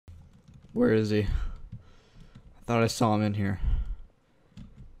Where is he? I thought I saw him in here.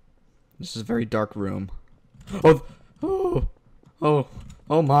 This is a very dark room. Oh,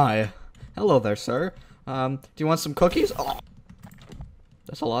 oh my. Hello there, sir. Do you want some cookies? Oh.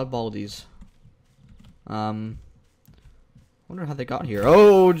 That's a lot of Baldies. Wonder how they got here.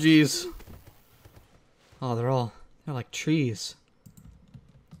 Oh, jeez. Oh, they're like trees.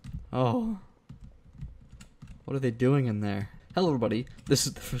 Oh. What are they doing in there? Hello, everybody. This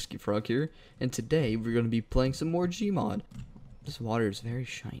is the Frisky Frog here, and today we're going to be playing some more Gmod. This water is very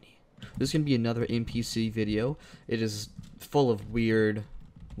shiny. This is going to be another NPC video. It is full of weird,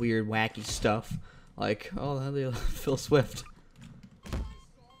 wacky stuff. Like, oh, Phil Swift.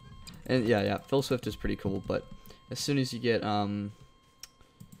 And yeah, Phil Swift is pretty cool, but as soon as you get,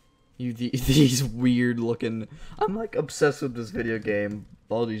 these weird looking, I'm like obsessed with this video game,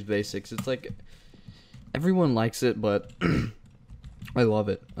 Baldi's Basics. It's like, everyone likes it, but I love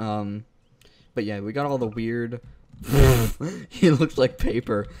it. But yeah, we got all the weird, he looks like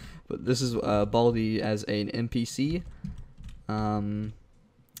paper, but this is, Baldi as an NPC.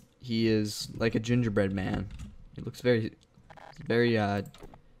 He is like a gingerbread man. He looks very,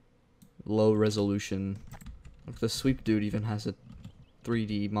 low resolution. Look, the sweep dude even has a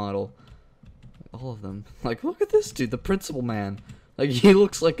 3D model. All of them. Like, look at this dude, the principal man. Like, he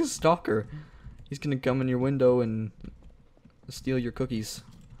looks like a stalker. He's gonna come in your window and steal your cookies.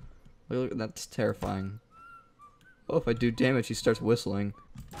 Look, that's terrifying. Oh, if I do damage, he starts whistling.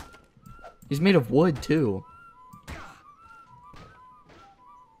 He's made of wood, too.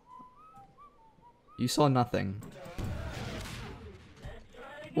 You saw nothing.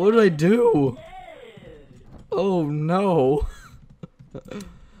 What did I do? Oh no.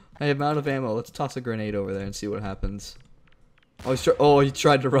 I am out of ammo. Let's toss a grenade over there and see what happens. Oh, he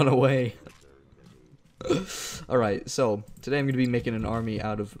tried to run away. Alright, so today I'm going to be making an army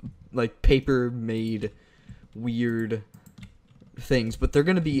out of like paper made weird things, but they're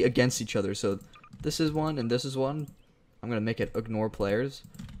going to be against each other. So this is one and this is one. I'm going to make it ignore players.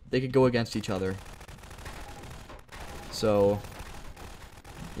 They could go against each other. So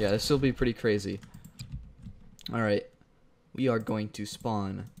yeah, this will be pretty crazy. Alright, we are going to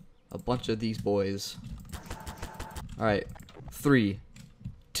spawn a bunch of these boys. Alright, 3,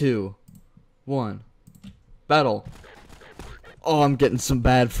 2, 1, battle. Oh, I'm getting some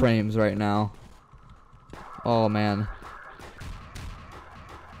bad frames right now. Oh man.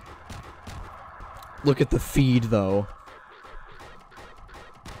 Look at the feed though.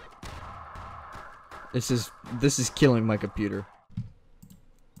 This is killing my computer.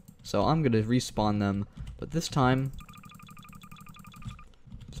 So I'm gonna respawn them, but this time,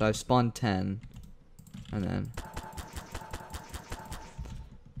 so I've spawned 10, and then,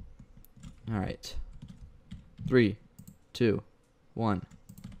 alright, 3, 2, 1.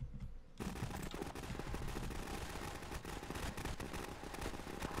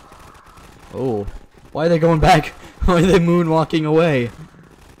 Oh, why are they going back? Why are they moonwalking away?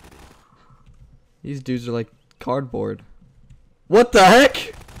 These dudes are like cardboard. What the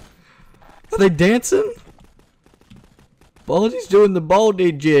heck? Are they dancing? Baldi's doing the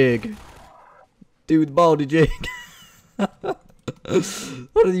Baldi jig. Do the Baldi jig.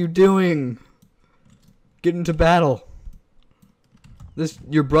 What are you doing? Get into battle.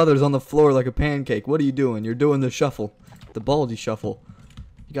 Your brother's on the floor like a pancake. What are you doing? You're doing the shuffle. The Baldi shuffle.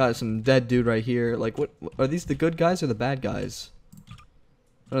 You got some dead dude right here. Like, what? Are these the good guys or the bad guys?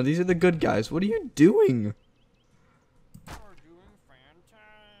 No, these are the good guys. What are you doing?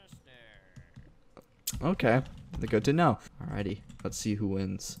 Okay, good to know. Alrighty, let's see who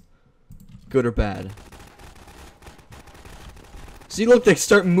wins. Good or bad? See, look, they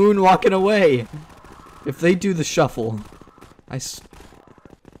start moonwalking away. If they do the shuffle,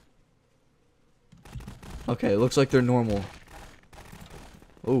 okay, looks like they're normal.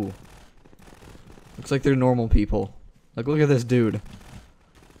 Ooh. Looks like they're normal people. Like, look at this dude.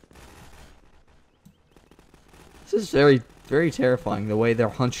 This is very, very terrifying, the way they're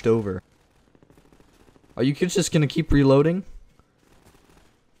hunched over. Are you kids just gonna keep reloading?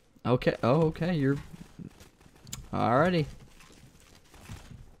 Okay, oh, okay, you're... Alrighty.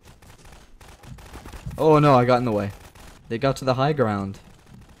 Oh no, I got in the way. They got to the high ground.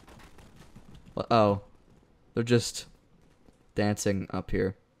 Oh. They're just dancing up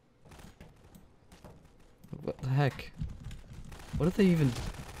here. What the heck? What did they even...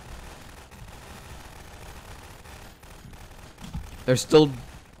 They're still...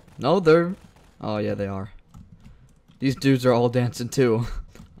 No, they're... Oh, yeah, they are. These dudes are all dancing, too.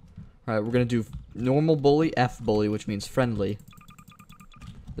 Alright, we're gonna do normal bully, F bully, which means friendly.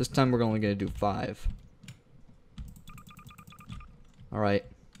 This time we're only gonna do 5. Alright.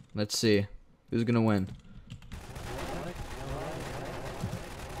 Let's see. Who's gonna win?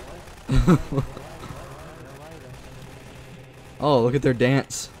 Oh, look at their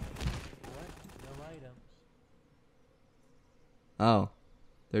dance. Oh.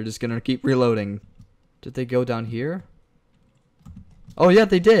 They're just gonna keep reloading. Did they go down here? Oh yeah,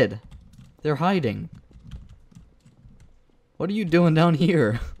 they did. They're hiding. What are you doing down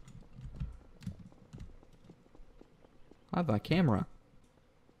here? I have my camera.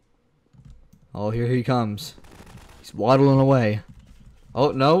 Oh, here he comes. He's waddling away.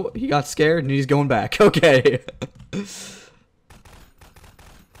 Oh, no. He got scared and he's going back. Okay.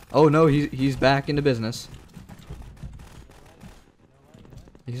 Oh, no. He's back into business.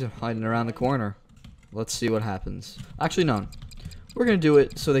 He's hiding around the corner. Let's see what happens. Actually, no. We're going to do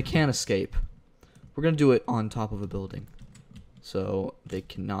it so they can't escape. We're going to do it on top of a building. So they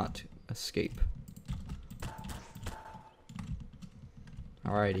cannot escape.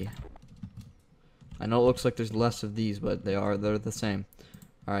 Alrighty. I know it looks like there's less of these, but they're the same.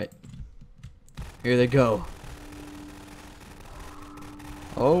 Alright. Here they go.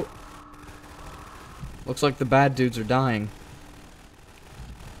 Oh. Looks like the bad dudes are dying.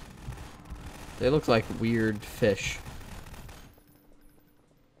 They look like weird fish.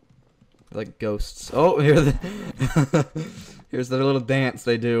 Like ghosts. Oh, here's their little dance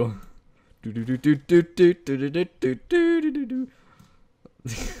they do.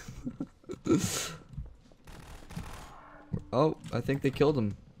 Oh, I think they killed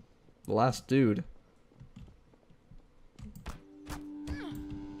him. The last dude.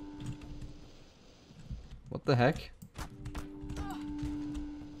 What the heck?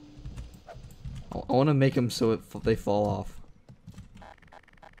 I want to make them so they fall off.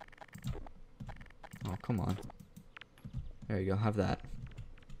 Oh, come on. There you go, have that.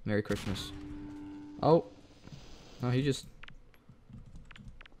 Merry Christmas. Oh. No, he just...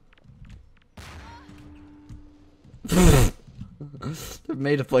 They're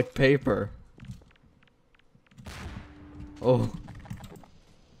made of like paper. Oh.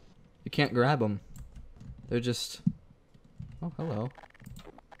 You can't grab them. They're just... Oh, hello.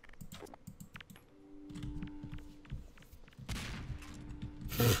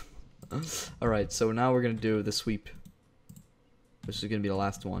 Alright, so now we're gonna do the sweep. Which is gonna be the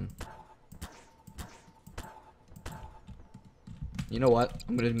last one. You know what?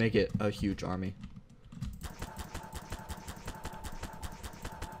 I'm gonna make it a huge army.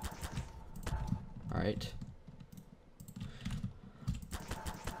 Alright.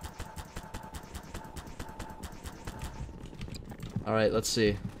 Alright, let's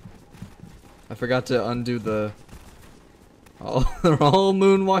see. I forgot to undo the... Oh, they're all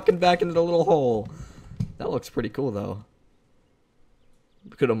moonwalking back into the little hole. That looks pretty cool, though.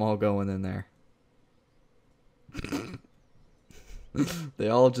 Look at them all going in there. They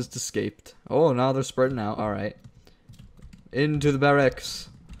all just escaped. Oh, now they're spreading out. Alright. Into the barracks.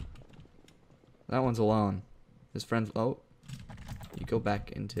 That one's alone. His friends... Oh. You go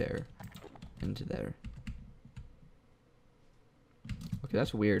back into there. Into there. Okay,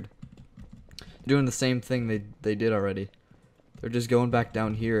 that's weird. They're doing the same thing they did already. They're just going back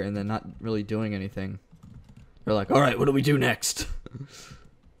down here and then not really doing anything. They're like, alright, what do we do next?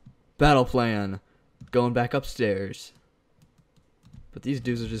 Battle plan. Going back upstairs. But these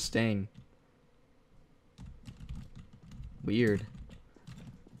dudes are just staying. Weird.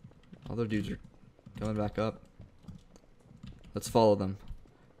 Other dudes are going back up. Let's follow them.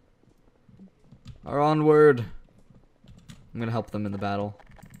 Are onward. I'm gonna help them in the battle.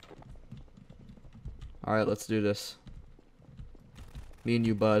 Alright, let's do this. Me and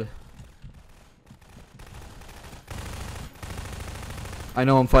you, bud. I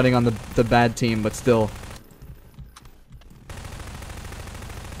know I'm fighting on the bad team, but still.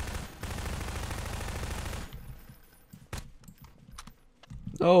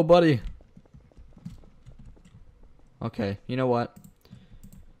 Oh, buddy. Okay, you know what?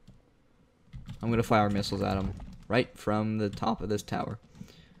 I'm gonna fire missiles at him. Right from the top of this tower.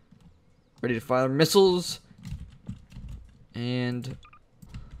 Ready to fire missiles. And...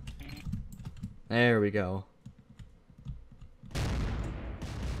 there we go.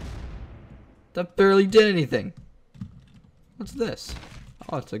 That barely did anything. What's this?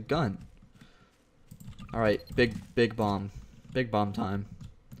 Oh, it's a gun. Alright, big bomb. Big bomb time.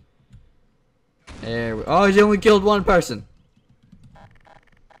 There we... oh, he only killed one person.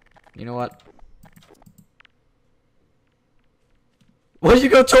 You know what? Why did you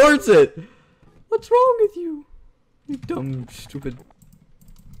go towards it? What's wrong with you? You dumb, stupid...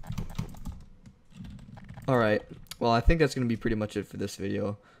 Alright, well I think that's going to be pretty much it for this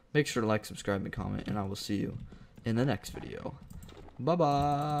video. Make sure to like, subscribe, and comment, and I will see you in the next video.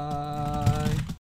 Bye-bye.